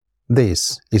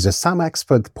This is a Some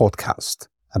Expert podcast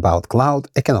about cloud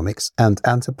economics and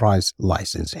enterprise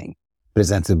licensing,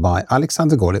 presented by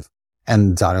Alexander Golev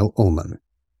and Daryl Ullman.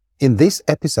 In this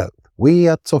episode, we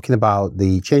are talking about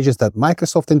the changes that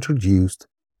Microsoft introduced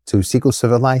to SQL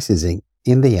Server licensing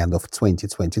in the end of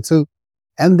 2022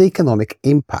 and the economic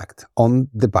impact on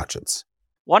the budgets.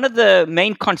 One of the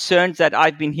main concerns that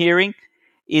I've been hearing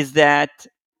is that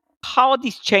how are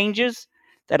these changes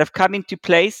that have come into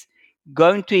place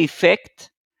going to affect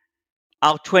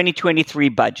our 2023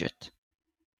 budget?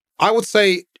 I would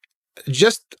say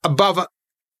just above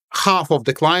half of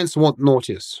the clients won't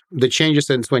notice the changes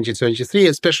in 2023,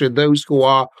 especially those who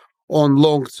are on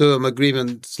long-term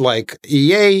agreements like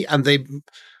EA, and they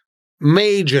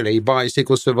majorly buy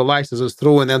SQL Server licenses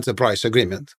through an enterprise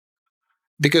agreement.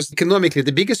 Because economically,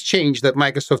 the biggest change that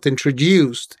Microsoft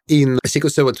introduced in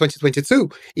SQL Server 2022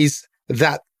 is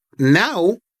that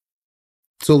now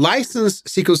to license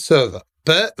SQL Server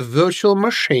per virtual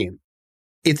machine,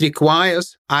 it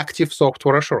requires active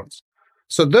software assurance.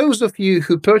 So those of you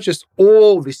who purchased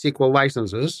all the SQL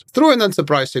licenses through an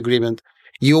enterprise agreement,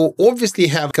 you obviously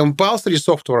have compulsory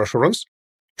software assurance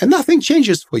and nothing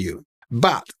changes for you.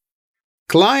 But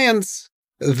clients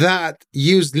that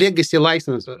use legacy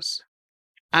licenses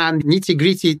and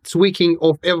nitty-gritty tweaking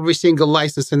of every single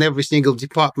license in every single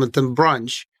department and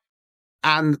branch,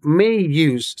 and may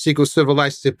use SQL Server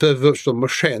licenses per virtual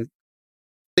machine,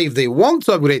 if they want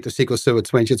to upgrade to SQL Server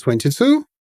 2022,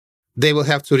 they will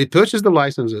have to repurchase the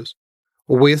licenses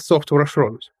with software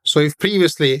assurance. So if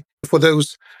previously, for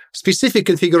those specific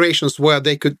configurations where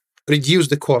they could reduce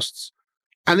the costs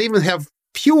and even have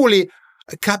purely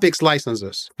CapEx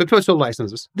licenses, perpetual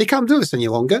licenses, they can't do this any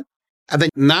longer. And they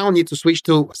now need to switch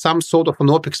to some sort of an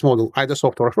OpEx model, either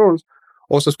software assurance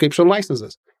or subscription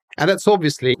licenses. And that's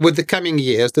obviously, with the coming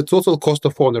years, the total cost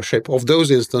of ownership of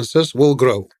those instances will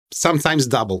grow, sometimes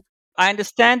double. I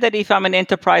understand that if I'm an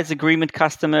enterprise agreement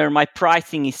customer, my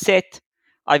pricing is set,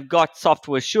 I've got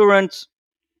software assurance,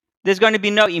 there's going to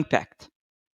be no impact.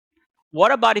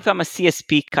 What about if I'm a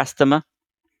CSP customer?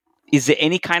 Is there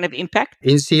any kind of impact?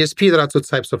 In CSP, there are two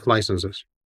types of licenses.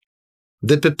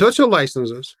 The perpetual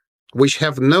licenses, which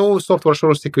have no software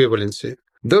assurance equivalency,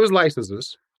 those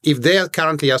licenses, if they are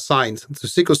currently assigned to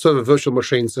SQL Server virtual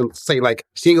machines and say like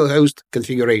single host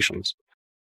configurations,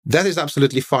 that is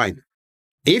absolutely fine.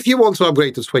 If you want to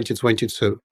upgrade to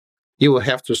 2022, you will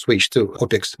have to switch to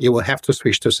OpEx. You will have to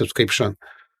switch to subscription.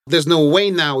 There's no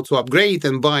way now to upgrade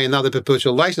and buy another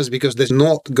perpetual license because there's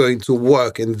not going to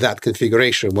work in that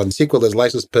configuration when SQL is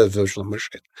licensed per virtual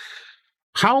machine.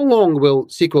 How long will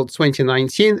SQL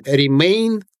 2019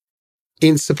 remain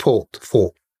in support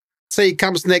for? Say it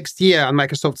comes next year and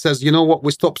Microsoft says, you know what,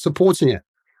 we stopped supporting it.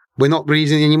 We're not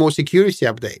releasing any more security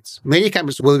updates. Many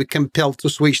companies will be compelled to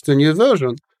switch to a new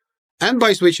version. And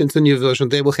by switching to a new version,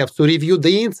 they will have to review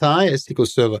the entire SQL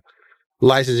Server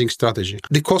licensing strategy.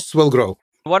 The costs will grow.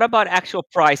 What about actual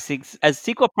pricing? Has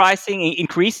SQL pricing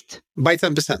increased? By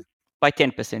 10%. By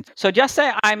 10%. So just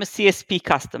say I'm a CSP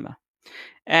customer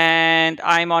and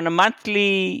I'm on a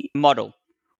monthly model.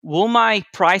 Will my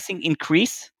pricing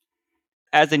increase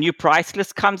as a new price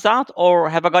list comes out, or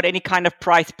have I got any kind of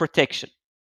price protection?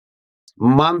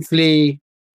 Monthly,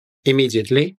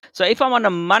 immediately. So if I'm on a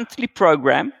monthly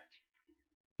program,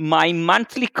 my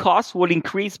monthly cost will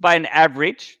increase by an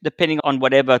average, depending on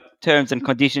whatever terms and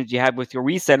conditions you have with your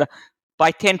reseller,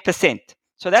 by 10%.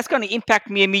 So that's going to impact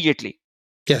me immediately.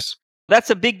 Yes. That's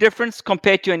a big difference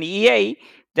compared to an EA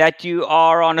that you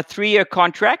are on a 3-year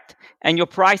contract and your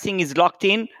pricing is locked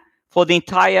in for the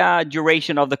entire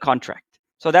duration of the contract.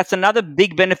 So that's another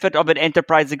big benefit of an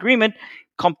enterprise agreement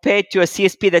compared to a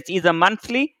CSP that's either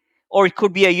monthly or it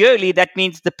could be a yearly. That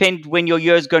means depend when your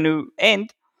year is going to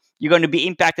end, you're going to be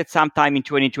impacted sometime in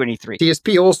 2023.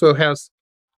 CSP also has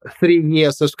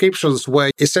 3-year subscriptions where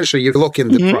essentially you lock in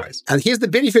the price. And here's the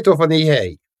benefit of an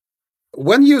EA.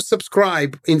 When you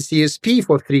subscribe in CSP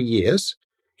for 3 years,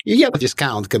 you get a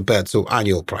discount compared to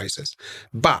annual prices.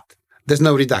 But there's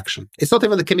no reduction. It's not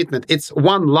even a commitment. It's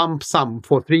one lump sum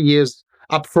for 3 years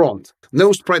upfront.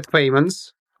 No spread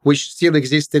payments, which still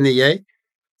exist in EA,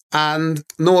 and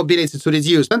no ability to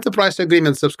reduce. Enterprise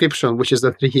agreement subscription, which is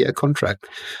a 3-year contract,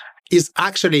 is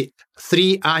actually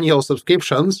 3 annual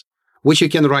subscriptions, which you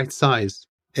can right size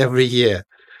every year.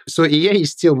 So EA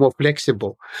is still more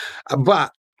flexible.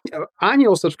 But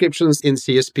annual subscriptions in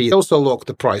CSP also lock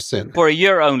the price in. For a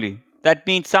year only. That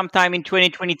means sometime in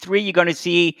 2023, you're going to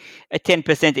see a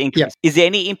 10% increase. Yeah. Is there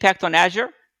any impact on Azure?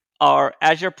 Or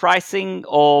Azure pricing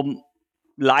or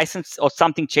license or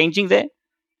something changing there?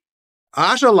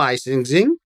 Azure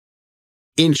licensing,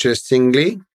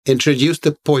 interestingly, introduced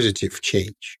a positive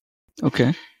change.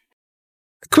 Okay.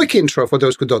 Quick intro for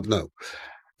those who don't know.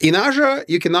 In Azure,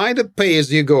 you can either pay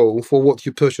as you go for what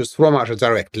you purchase from Azure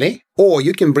directly, or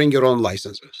you can bring your own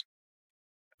licenses.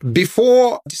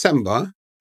 Before December,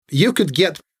 you could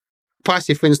get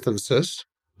passive instances,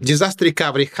 disaster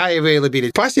recovery, high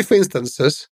availability. Passive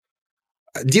instances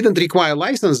didn't require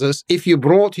licenses if you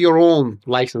brought your own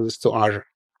licenses to Azure.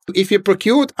 If you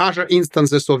procured Azure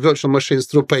instances or virtual machines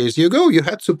through pay-as-you-go, you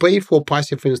had to pay for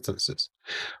passive instances.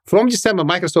 From December,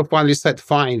 Microsoft finally said,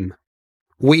 fine,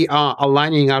 we are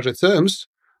aligning Azure terms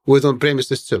with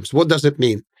on-premises terms. What does it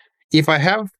mean? If I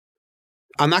have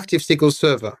an active SQL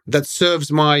Server that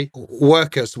serves my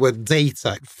workers with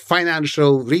data,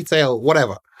 financial, retail,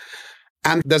 whatever,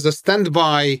 and there's a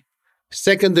standby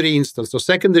secondary instance or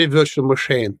secondary virtual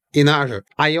machine in Azure,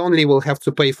 I only will have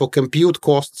to pay for compute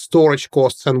costs, storage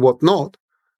costs, and whatnot,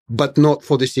 but not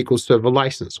for the SQL Server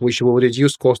license, which will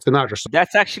reduce cost in Azure.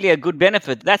 That's actually a good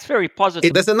benefit. That's very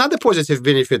positive. There's another positive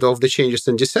benefit of the changes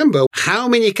in December. How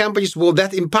many companies will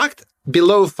that impact?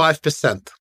 Below 5%.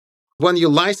 When you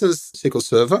license SQL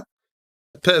Server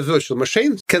per virtual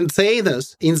machine,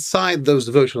 containers inside those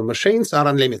virtual machines are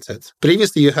unlimited.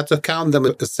 Previously, you had to count them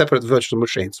as separate virtual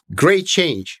machines. Great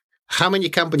change. How many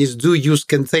companies do use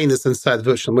containers inside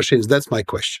virtual machines? That's my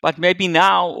question. But maybe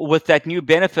now, with that new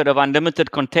benefit of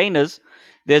unlimited containers,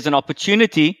 there's an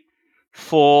opportunity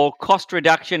for cost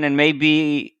reduction and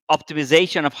maybe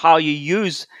optimization of how you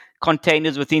use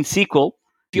containers within SQL.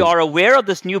 If you are aware of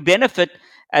this new benefit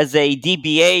as a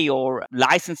DBA or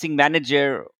licensing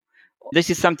manager, this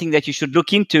is something that you should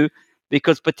look into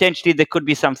because potentially there could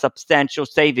be some substantial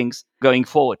savings going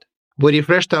forward. We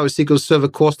refreshed our SQL Server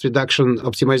cost reduction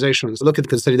optimizations. Look at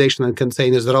consolidation and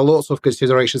containers. There are lots of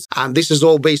considerations. And this is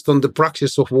all based on the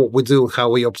practice of what we do, how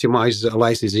we optimize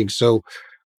licensing. So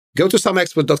go to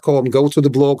someexpert.com, go to the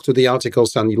blog, to the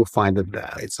articles, and you'll find it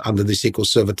there. It's under the SQL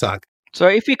Server tag. So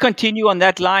if we continue on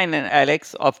that line,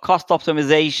 Alex, of cost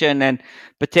optimization and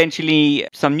potentially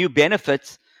some new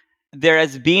benefits, there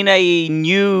has been a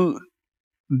new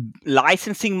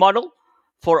licensing model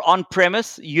for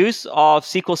on-premise use of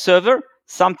SQL Server,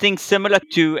 something similar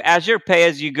to Azure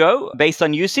pay-as-you-go based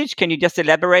on usage. Can you just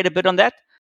elaborate a bit on that?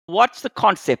 What's the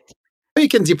concept? You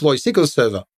can deploy SQL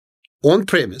Server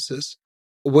on-premises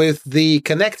with the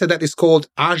connector that is called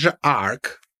Azure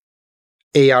Arc,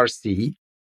 ARC,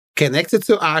 connected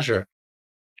to Azure,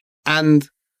 and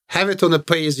have it on a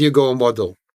pay-as-you-go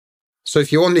model. So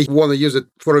if you only want to use it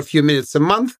for a few minutes a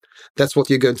month, that's what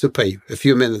you're going to pay, a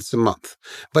few minutes a month.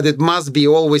 But it must be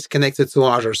always connected to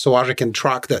Azure, so Azure can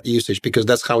track that usage because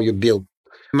that's how you build.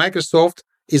 Microsoft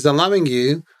is allowing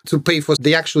you to pay for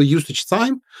the actual usage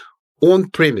time on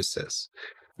premises.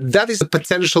 That is a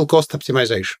potential cost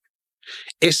optimization,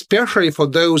 especially for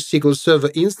those SQL Server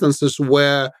instances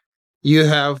where you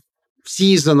have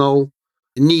seasonal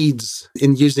needs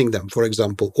in using them, for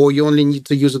example, or you only need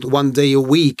to use it one day a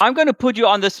week. I'm going to put you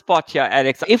on the spot here,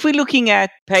 Alex. If we're looking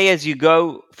at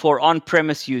pay-as-you-go for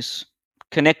on-premise use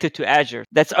connected to Azure,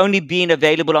 that's only been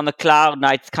available on the cloud,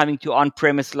 now it's coming to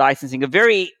on-premise licensing, a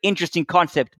very interesting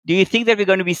concept. Do you think that we're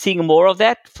going to be seeing more of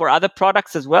that for other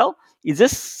products as well? Is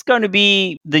this going to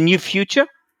be the new future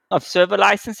of server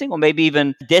licensing or maybe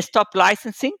even desktop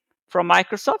licensing from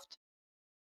Microsoft?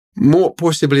 More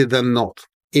possibly than not.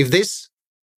 If this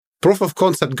proof of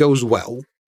concept goes well,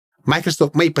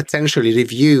 Microsoft may potentially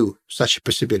review such a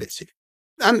possibility.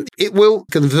 And it will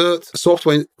convert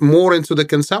software more into the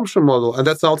consumption model, and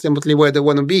that's ultimately where they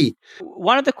want to be.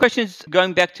 One of the questions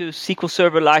going back to SQL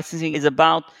Server licensing is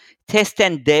about test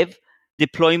and dev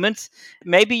deployments.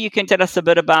 Maybe you can tell us a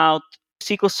bit about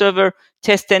SQL Server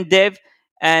test and dev,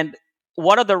 and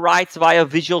what are the rights via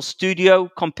Visual Studio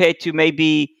compared to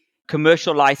maybe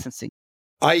commercial licensing?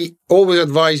 I always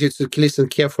advise you to listen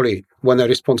carefully when I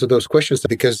respond to those questions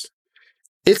because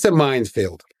it's a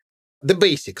minefield. The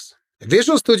basics.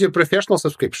 Visual Studio Professional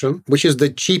subscription, which is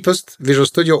the cheapest Visual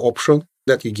Studio option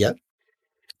that you get,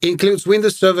 includes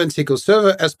Windows Server and SQL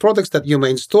Server as products that you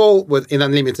may install in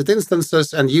unlimited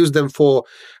instances and use them for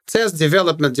test,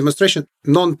 development, demonstration,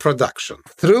 non-production.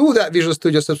 Through that Visual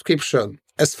Studio subscription,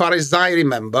 as far as I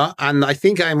remember, and I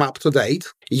think I'm up to date,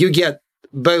 you get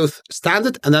both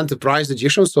standard and enterprise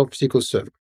editions of SQL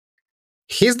Server.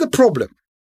 Here's the problem.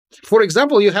 For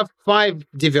example, you have 5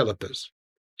 developers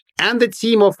and a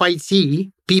team of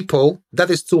IT people that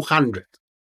is 200.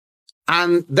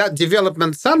 And that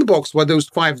development sandbox where those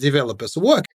 5 developers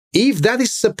work, if that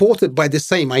is supported by the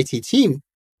same IT team,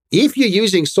 if you're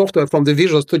using software from the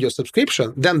Visual Studio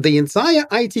subscription, then the entire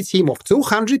IT team of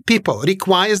 200 people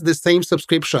requires the same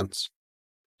subscriptions.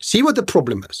 See what the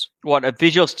problem is. What, a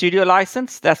Visual Studio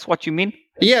license? That's what you mean?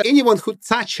 Yeah, anyone who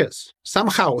touches,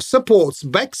 somehow supports,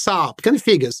 backs up,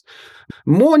 configures,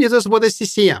 monitors with a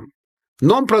CCM,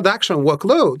 non-production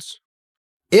workloads,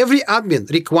 every admin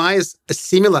requires a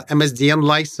similar MSDN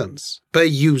license per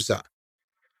user.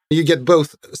 You get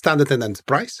both standard and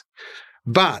enterprise.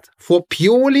 But for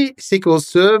purely SQL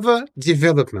Server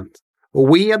development,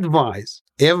 we advise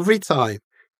every time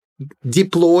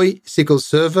deploy SQL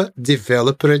Server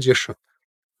Developer Edition.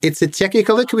 It's a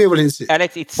technical equivalency.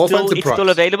 Alex, it's still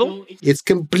available? It's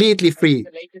completely free.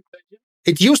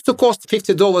 It used to cost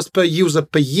 $50 per user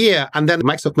per year, and then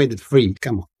Microsoft made it free.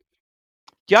 Come on.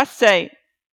 Just say,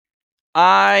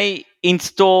 I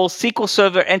install SQL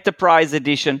Server Enterprise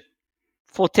Edition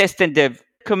for test and dev,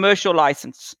 commercial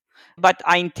license. But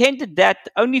I intended that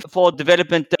only for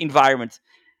development environments.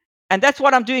 And that's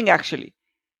what I'm doing, actually.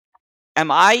 Am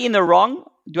I in the wrong?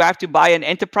 Do I have to buy an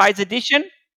enterprise edition?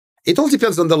 It all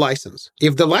depends on the license.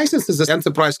 If the license is an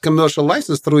enterprise commercial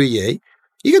license through EA,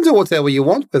 you can do whatever you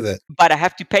want with it. But I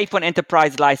have to pay for an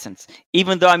enterprise license,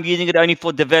 even though I'm using it only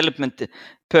for development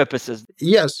purposes.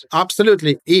 Yes,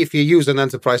 absolutely. If you use an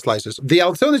enterprise license. The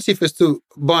alternative is to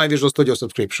buy Visual Studio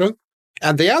subscription.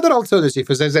 And the other alternative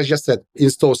is, as I just said,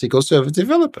 install SQL Server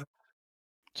Developer.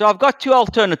 So I've got two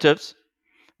alternatives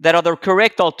that are the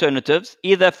correct alternatives,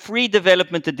 either free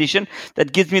development edition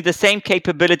that gives me the same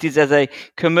capabilities as a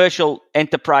commercial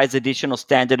enterprise edition or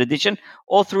standard edition,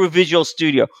 or through Visual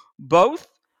Studio. Both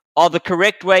are the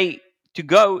correct way to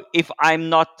go if I'm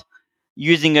not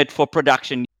using it for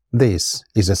production. This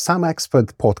is a Some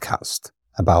Expert podcast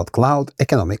about cloud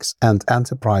economics and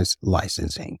enterprise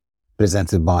licensing,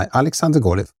 presented by Alexander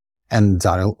Golev and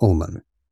Daryl Ullman.